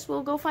guess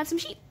we'll go find some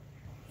sheep.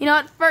 You know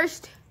what?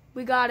 First,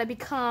 we gotta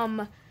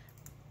become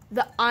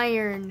the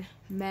Iron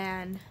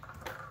Man.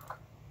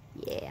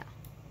 Yeah.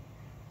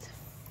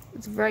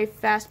 It's very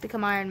fast to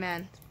become Iron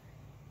Man.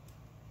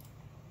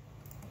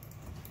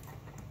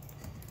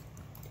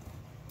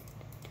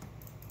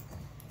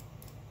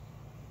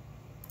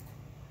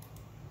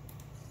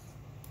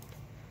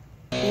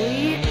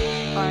 We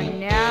are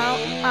now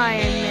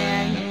Iron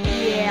Man.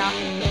 Yeah.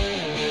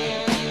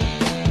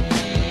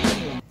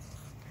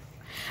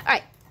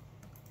 Alright.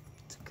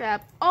 Let's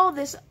grab all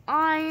this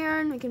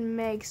iron. We can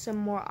make some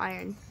more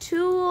iron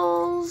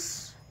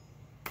tools.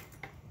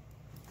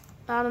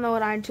 I don't know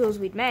what iron tools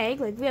we'd make.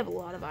 Like, we have a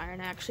lot of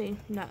iron, actually.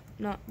 Not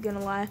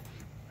gonna lie.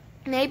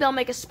 Maybe I'll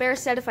make a spare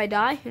set if I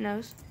die. Who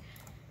knows?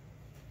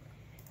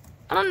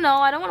 I don't know.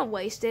 I don't want to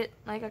waste it.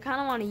 Like, I kind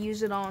of want to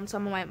use it on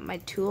some of my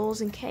tools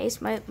in case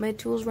my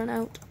tools run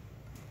out.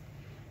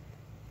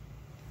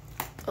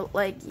 But,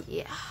 like,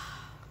 yeah.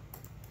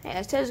 Hey,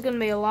 I said it's gonna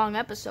be a long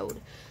episode.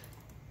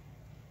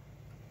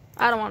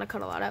 I don't want to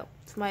cut a lot out.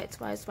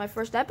 It's my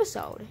first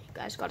episode. You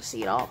guys got to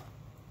see it all.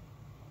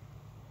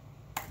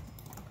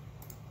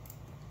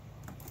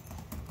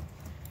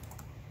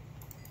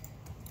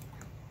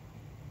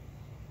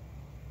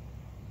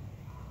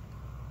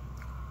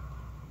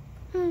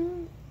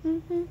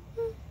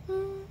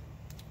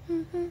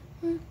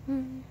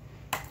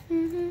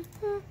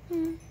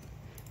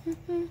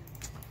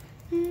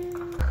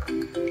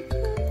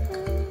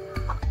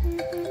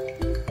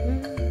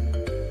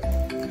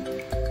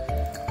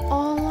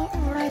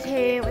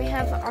 Alrighty, we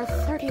have our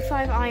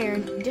 35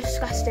 iron.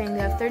 Disgusting. We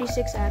have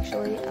 36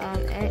 actually.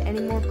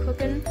 Any more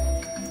cooking?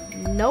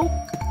 Nope.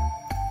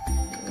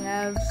 We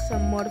have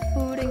some more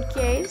food in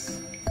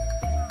case.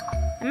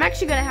 I'm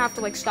actually gonna have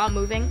to like stop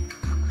moving.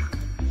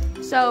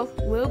 So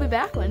we'll be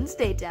back when it's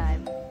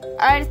daytime.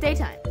 Alright, it's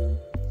daytime.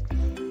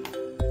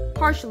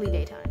 Partially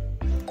daytime.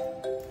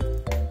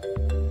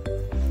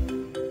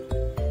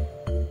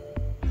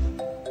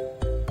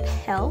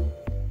 Hell?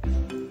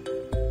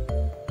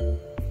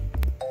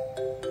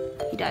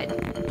 He died.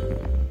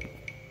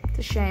 It's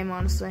a shame,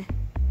 honestly.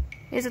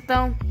 Is it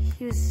though?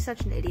 He was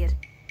such an idiot.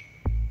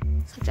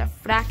 Such a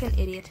frackin'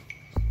 idiot.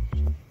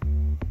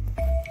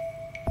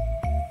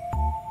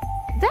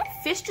 Did that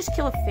fish just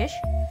kill a fish?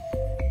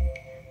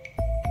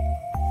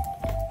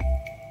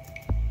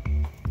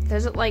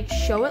 Does it like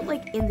show it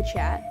like in the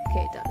chat?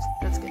 Okay, it does.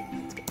 That's good.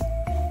 That's good.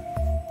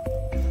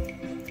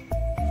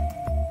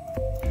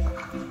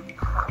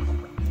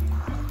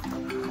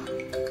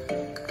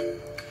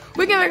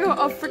 We can make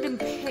a freaking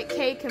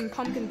cake and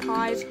pumpkin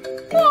pies.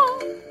 Oh!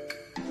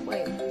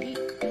 Wait, you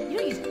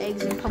don't use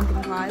eggs in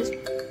pumpkin pies.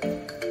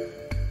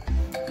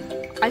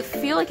 I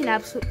feel like an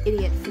absolute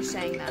idiot for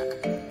saying that.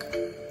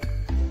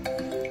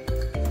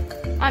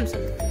 I'm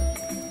sorry.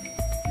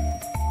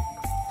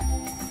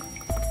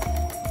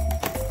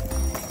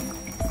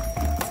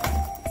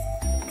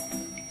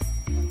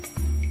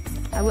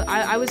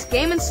 I was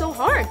gaming so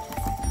hard.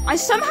 I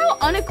somehow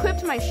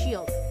unequipped my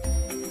shield.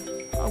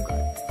 Oh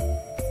god.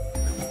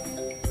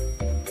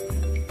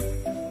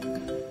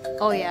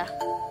 Oh yeah.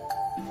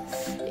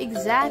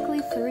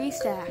 Exactly 3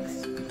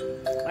 stacks.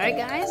 Alright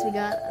guys, we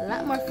got a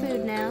lot more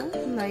food now.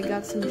 I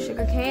got some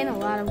sugar cane, a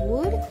lot of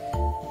wood.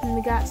 And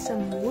we got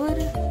some wood.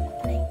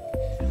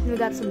 And we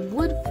got some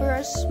wood for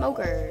our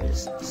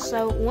smokers.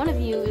 So one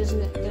of you is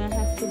gonna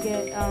have to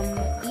get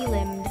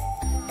elimbed.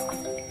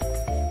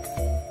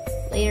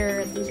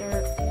 Later, these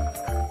are...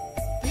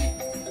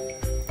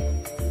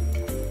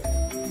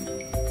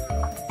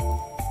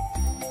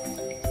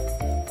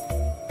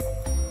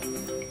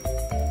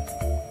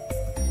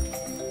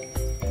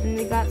 And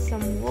we got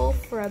some wool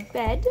for a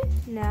bed.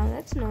 Now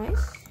that's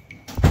nice.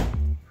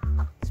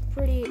 It's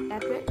pretty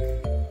epic.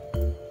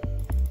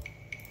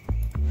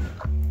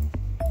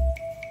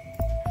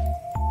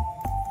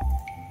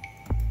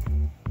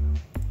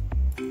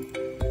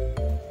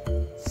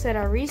 Set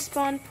our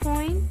respawn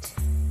point.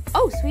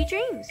 Oh, sweet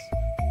dreams.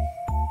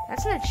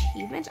 That's an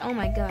achievement? Oh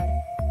my god.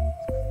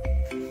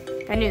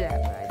 I knew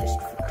that, but I just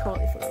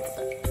totally forgot about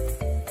it.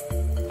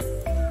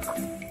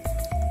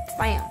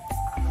 Bam.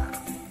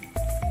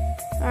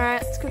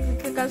 Alright, let's quickly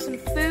cook up some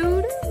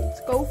food.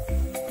 Let's go.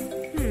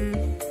 I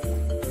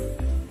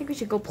think we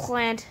should go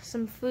plant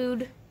some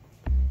food.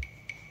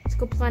 Let's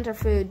go plant our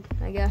food,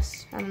 I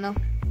guess. I don't know.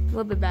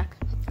 We'll be back.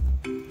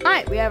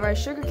 Alright, we have our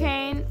sugar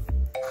cane.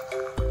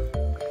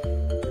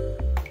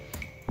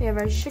 We have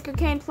our sugar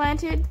cane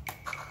planted.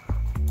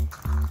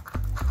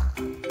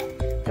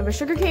 We have our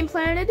sugar cane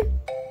planted.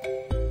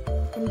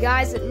 And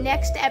guys,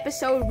 next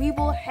episode, we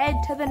will head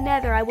to the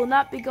nether. I will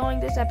not be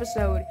going this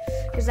episode,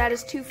 because that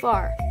is too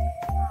far.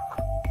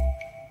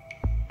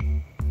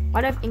 Why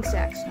do I have ink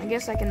sacks? I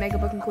guess I can make a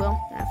book and quill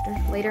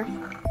later.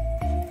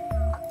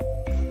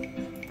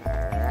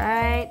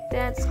 Alright,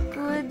 that's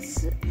good.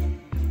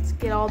 Let's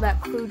get all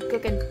that food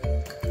cooking.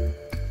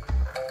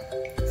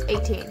 It's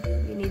 18.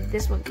 You need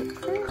this one cooked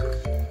first.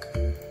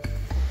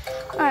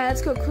 Alright,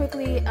 let's go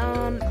quickly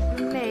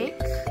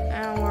make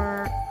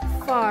our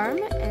farm,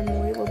 and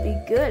we will be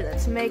good.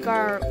 Let's make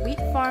our wheat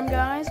farm,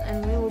 guys,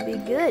 and we will be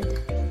good.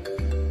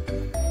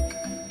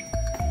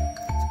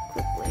 Let's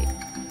quickly.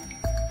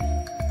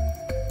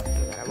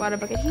 We got our water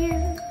bucket here.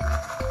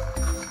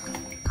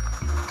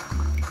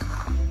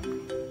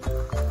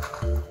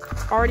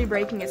 It's already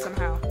breaking it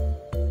somehow.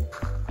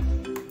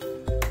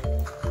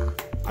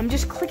 I'm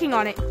just clicking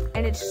on it,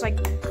 and it's just like...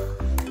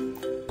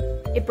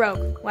 It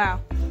broke. Wow.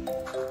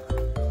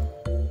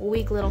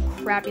 Weak little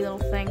crappy little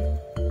thing.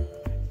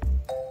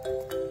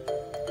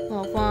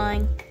 Little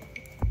flying.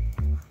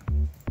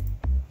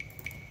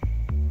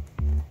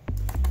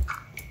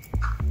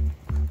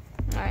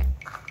 Alright.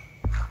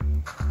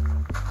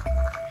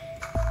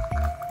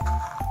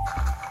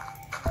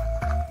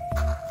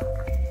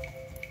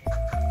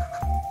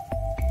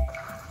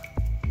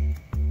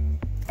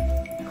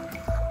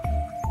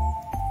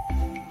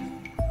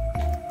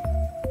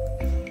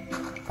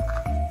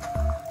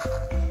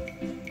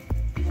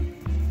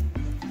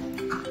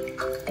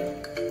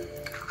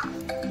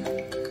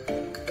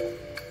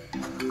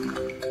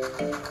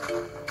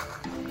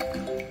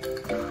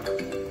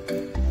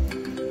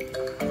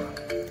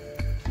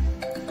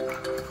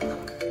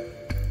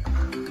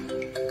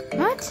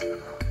 What?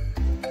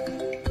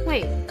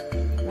 Wait,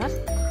 what?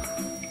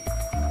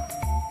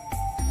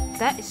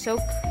 That is so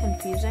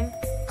confusing.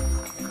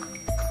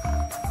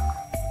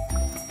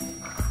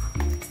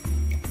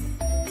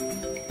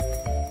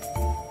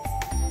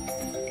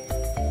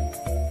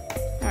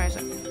 Alright, so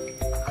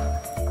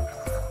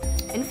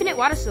infinite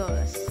water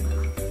source.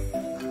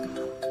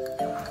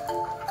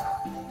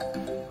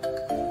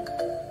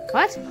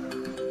 What?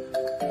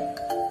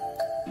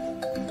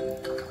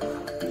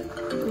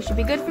 We should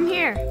be good from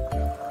here.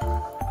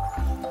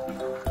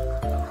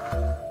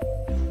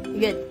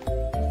 Good.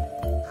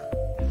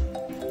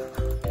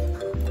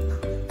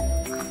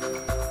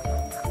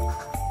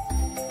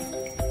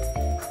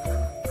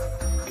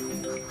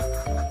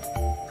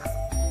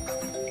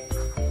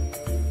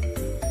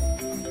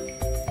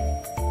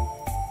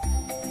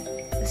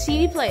 A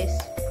seedy place.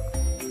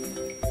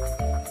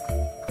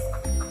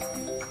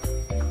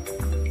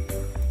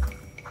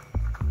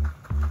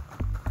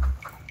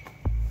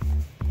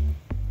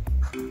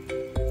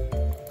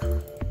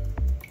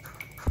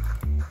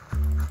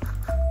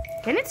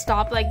 Can it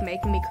stop, like,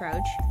 making me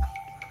crouch?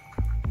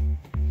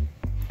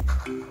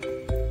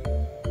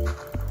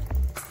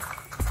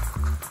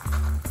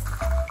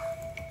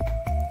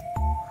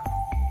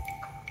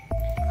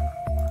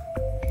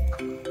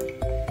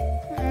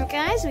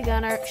 guys, we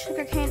got our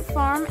sugarcane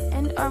farm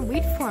and our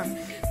wheat farm.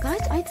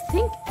 Guys, I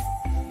think...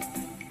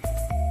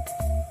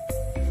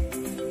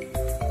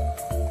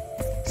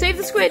 Save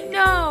the squid!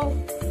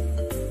 No!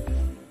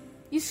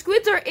 You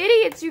squids are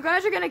idiots! You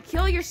guys are gonna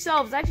kill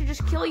yourselves. I should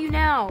just kill you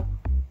now.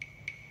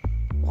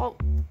 Well...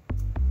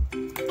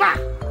 Ah!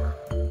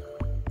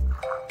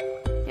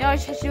 You know, I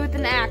should do it with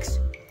an axe.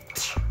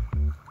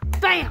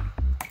 Bam!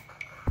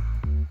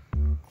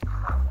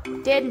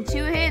 Dead in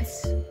 2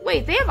 hits.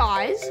 Wait, they have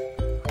eyes?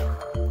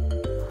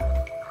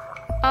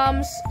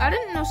 I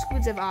didn't know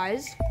squids have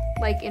eyes,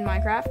 like in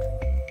Minecraft.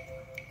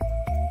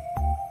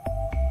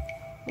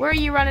 Where are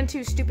you running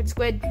to, stupid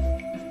squid?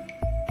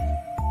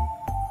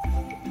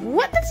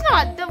 What? That's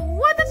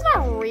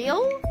not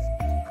real?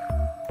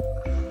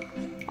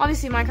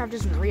 Obviously, Minecraft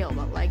isn't real,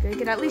 but like, they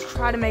could at least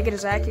try to make it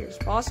as accurate as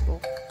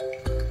possible.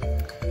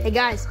 Hey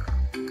guys,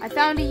 I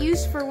found a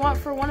use for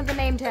one of the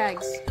name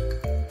tags.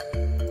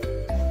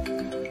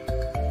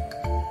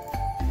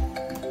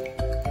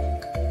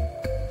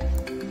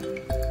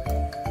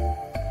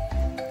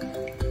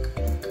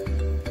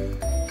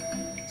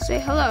 Say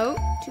hello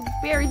to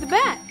Barry the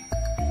Bat.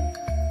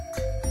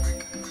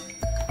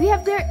 We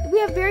have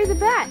Barry the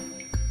Bat.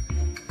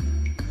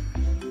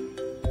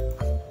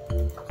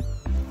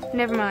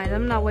 Never mind,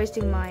 I'm not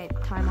wasting my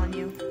time on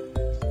you.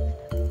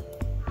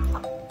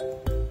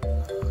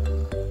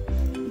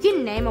 You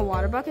can name a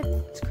water bucket?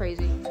 It's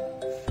crazy.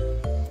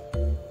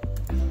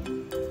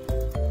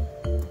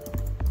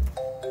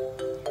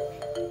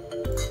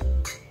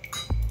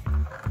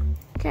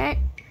 Okay.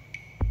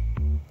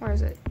 Where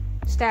is it?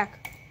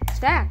 Stack.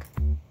 Stack.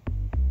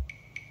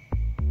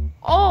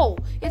 Oh,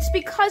 it's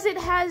because it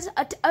has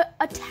a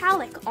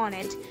italic on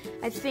it.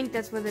 I think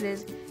that's what it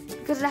is.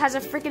 Because it has a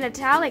freaking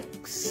italic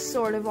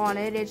sort of on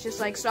it. It's just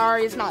like,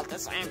 sorry, it's not the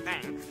same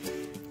thing.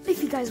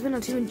 If you guys went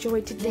on to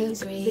enjoy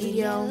today's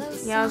video,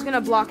 yeah, I was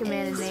gonna block a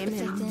man and name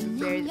him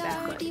Barry the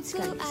Bat, but it's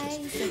kind of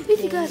useless.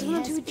 If you guys went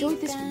on to enjoy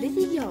this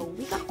video,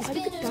 we got quite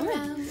a bit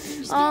done.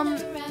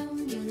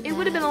 It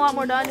would have been a lot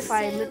more done if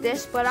I lit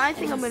this, but I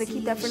think I'm gonna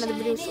keep that for another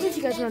video. So if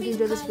you guys want to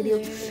enjoy this video,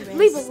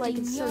 leave a like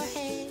and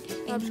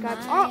subscribe.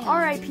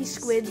 R.I.P.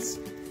 squids.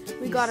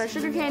 We got our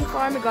sugarcane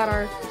farm, we got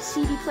our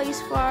seedy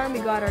place farm, we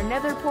got our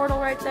nether portal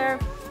right there.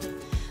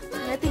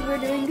 And I think we're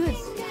doing good.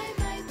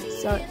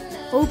 So,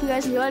 hope you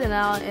guys enjoyed it,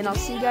 and I'll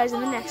see you guys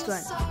in the next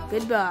one.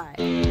 Goodbye.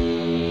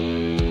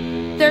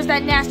 There's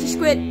that nasty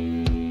squid.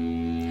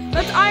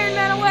 Let's Iron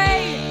Man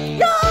away!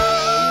 Yeah!